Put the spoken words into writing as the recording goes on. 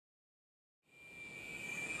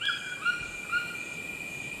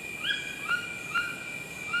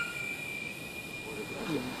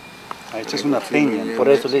Esta es una peña. Por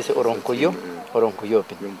eso le dice Oroncoyo, Oroncoyo.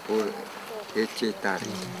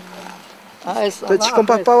 Ah, es.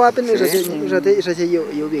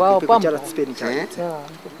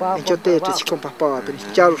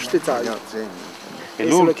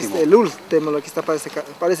 El último. El último, lo que está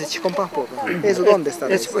parece chicompapo. ¿Eso dónde está?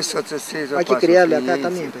 Hay que criarle acá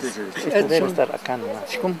también. Esto debe estar acá nomás.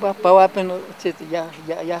 Chicompapo,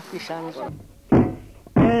 ya pisamos.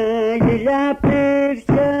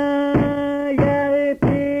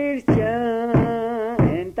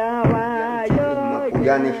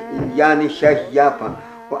 Yanesha yapa,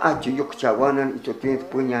 o achu yok chawanan ito tiene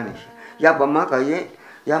puñanes. Yapa makaye,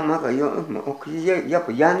 ya makayo, okye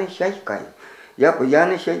yapa Yanesha kai. Yapa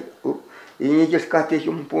Yanesha, y ellos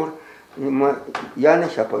catechum por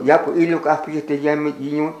Yanesha, yapa ilo kapi te llame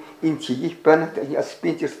yino, inchigis pana, as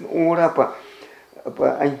pinches ura pa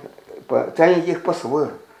traen yek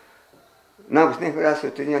paswar. Na pues ne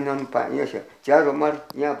gracias tenía nan pa yasha. Charo mar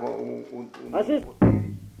yapa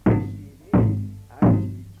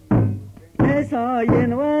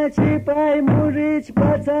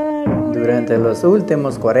Durante los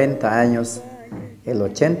últimos 40 años, el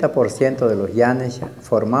 80% de los Yanesha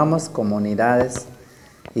formamos comunidades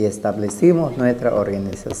y establecimos nuestra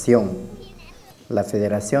organización, la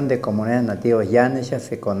Federación de Comunidades Nativas Yanesha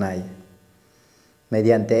FECONAYA.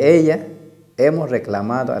 Mediante ella, hemos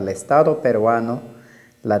reclamado al Estado peruano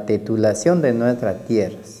la titulación de nuestras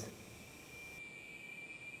tierras.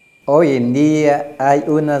 Hoy en día hay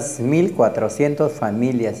unas 1.400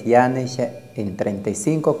 familias Yanesha en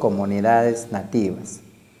 35 comunidades nativas,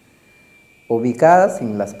 ubicadas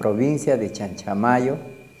en las provincias de Chanchamayo,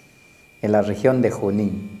 en la región de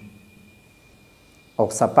Junín,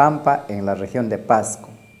 Oxapampa, en la región de Pasco,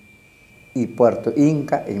 y Puerto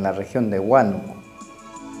Inca, en la región de Huánuco.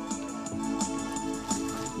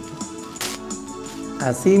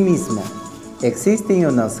 Asimismo, existen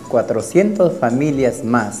unas 400 familias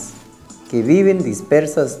más que viven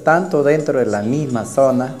dispersas tanto dentro de la misma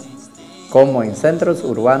zona como en centros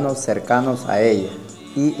urbanos cercanos a ella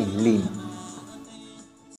y en Lima.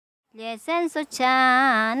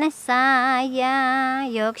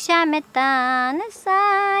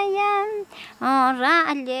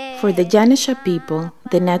 For the Yanesha people,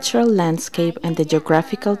 the natural landscape and the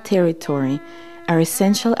geographical territory are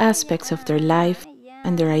essential aspects of their life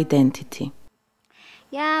and their identity.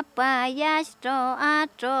 The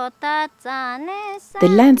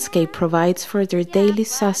landscape provides for their daily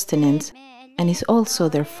sustenance and is also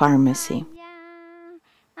their pharmacy.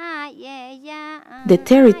 The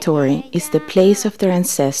territory is the place of their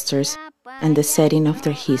ancestors and the setting of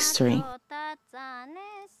their history.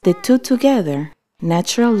 The two together,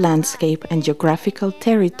 natural landscape and geographical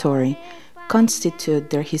territory, constitute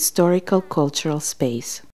their historical cultural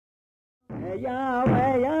space.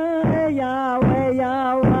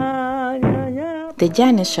 The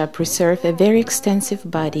Yanesha preserve a very extensive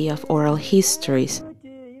body of oral histories,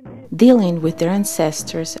 dealing with their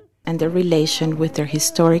ancestors and their relation with their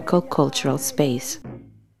historical cultural space.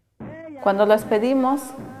 Cuando los pedimos,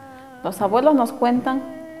 los abuelos nos cuentan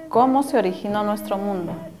cómo se originó nuestro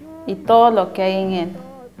mundo y todo lo que hay en él.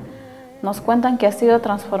 Nos cuentan que ha sido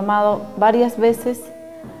transformado varias veces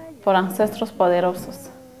por ancestros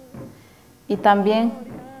poderosos y también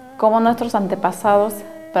cómo nuestros antepasados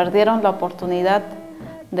perdieron la oportunidad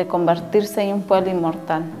de convertirse en un pueblo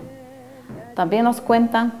inmortal. También nos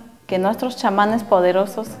cuentan que nuestros chamanes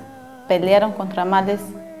poderosos pelearon contra males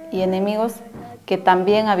y enemigos que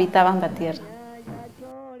también habitaban la tierra.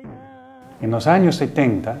 En los años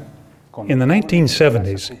 70, in the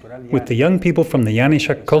 1970s, with the young people from the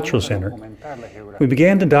Yanesha Cultural Center, we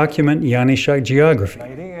began to document Yanesha geography.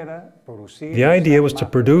 The idea was to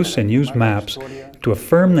produce and use maps to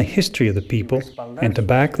affirm the history of the people and to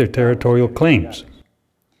back their territorial claims.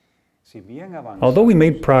 Although we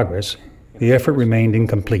made progress, the effort remained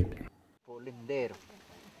incomplete.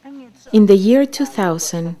 In the year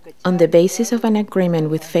 2000, on the basis of an agreement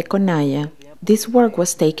with FECONAYA, this work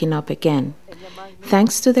was taken up again,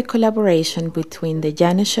 thanks to the collaboration between the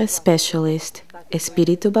Yanesha specialist,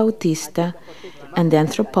 Espíritu Bautista, and the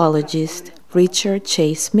anthropologist, Richard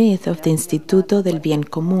J. Smith of the Instituto del Bien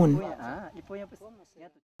Común.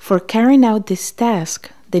 For carrying out this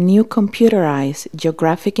task, the new computerized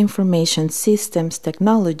Geographic Information Systems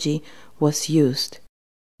technology was used,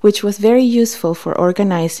 which was very useful for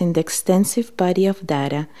organizing the extensive body of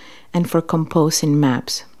data and for composing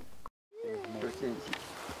maps.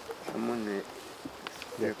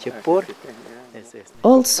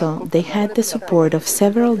 Also, they had the support of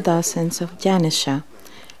several dozens of Yanesha,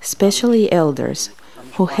 especially elders,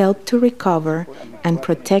 who helped to recover and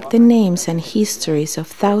protect the names and histories of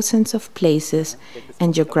thousands of places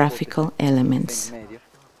and geographical elements.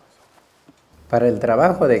 Para el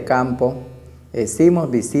trabajo de campo, hicimos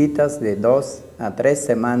visitas de 2 a 3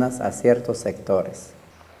 semanas a ciertos sectores,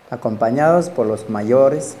 acompañados por los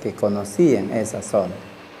mayores que conocían esa zona.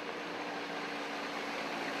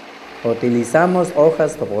 Utilizamos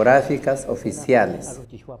hojas topográficas oficiales,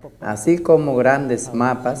 así como grandes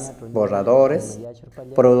mapas, borradores,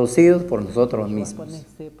 producidos por nosotros mismos.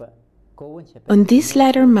 On these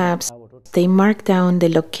latter maps, they mark down the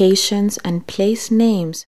locations and place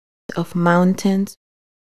names of mountains,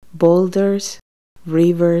 boulders,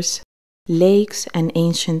 rivers, lakes, and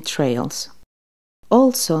ancient trails.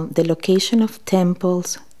 Also, the location of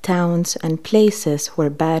temples, towns, and places where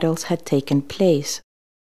battles had taken place.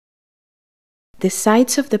 The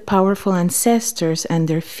sites of the powerful ancestors and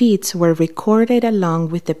their feats were recorded along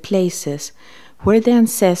with the places where the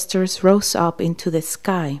ancestors rose up into the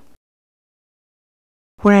sky,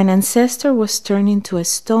 where an ancestor was turned into a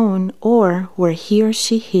stone, or where he or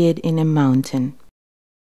she hid in a mountain.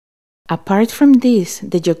 Apart from this,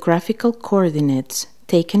 the geographical coordinates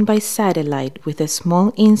taken by satellite with a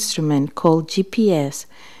small instrument called GPS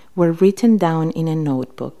were written down in a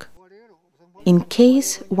notebook. In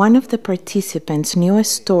case one of the participants knew a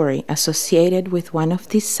story associated with one of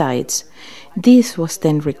these sites, this was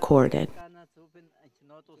then recorded.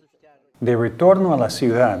 De retorno a la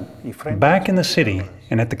ciudad y frente Back in the city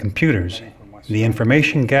and at the computers, the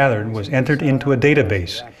information gathered was entered into a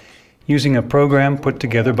database using a program put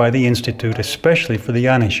together by the Institute especially for the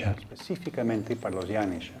Yanesha. específicamente para los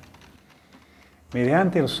Yanesha.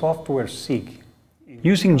 Mediante el software SIG,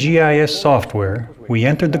 Using GIS software, we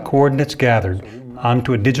entered the coordinates gathered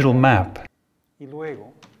onto a digital map y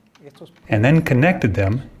luego estos and then connected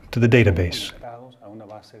them to the database. conectados a una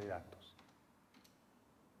base de datos.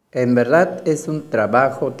 En verdad es un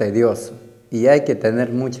trabajo tedioso y hay que tener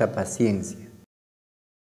mucha paciencia.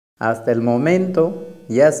 Hasta el momento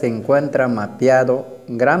ya se encuentra mapeado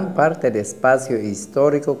gran parte del espacio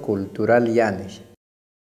histórico-cultural Yanesha.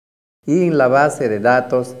 Y en la base de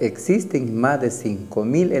datos existen más de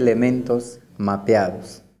 5,000 elementos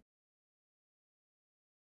mapeados.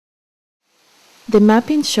 The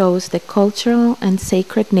mapping shows the cultural and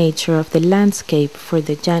sacred nature of the landscape for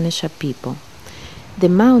the Yanesha people. The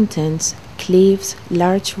mountains, cliffs,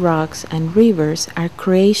 large rocks, and rivers are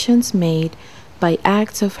creations made by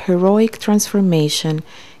acts of heroic transformation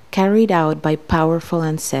carried out by powerful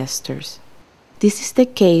ancestors. This is the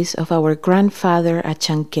case of our grandfather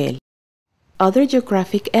Achanquel. Other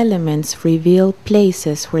geographic elements reveal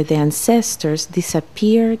places where the ancestors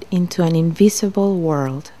disappeared into an invisible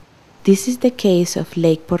world. This is the case of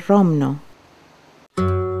Lake Porromno.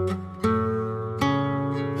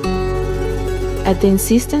 At the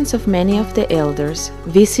insistence of many of the elders,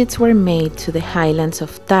 visits were made to the highlands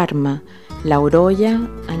of Tarma, Lauroya,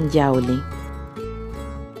 and Yauli.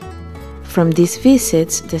 From these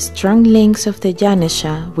visits, the strong links of the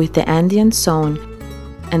Yanesha with the Andean zone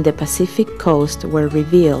and the Pacific coast were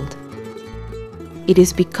revealed. It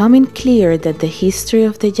is becoming clear that the history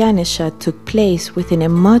of the Yanesha took place within a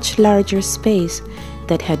much larger space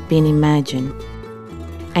that had been imagined,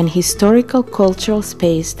 an historical cultural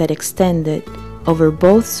space that extended over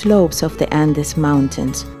both slopes of the Andes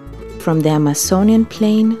Mountains, from the Amazonian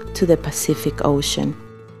plain to the Pacific Ocean.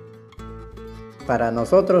 Para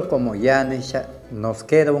nosotros como Yanesha nos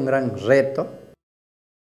queda un gran reto: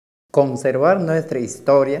 conservar nuestra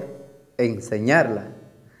historia e enseñarla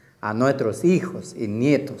a nuestros hijos y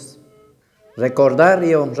nietos, recordar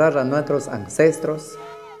y honrar a nuestros ancestros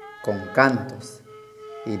con cantos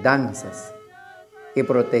y danzas y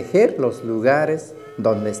proteger los lugares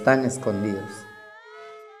donde están escondidos.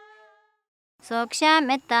 Soksha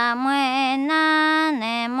meta muena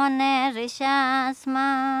ne mone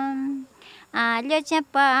rishasma alyo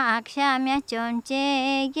chepa aksha mya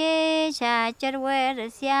chonche ye sha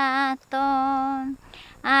cherwer siato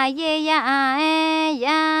aye ya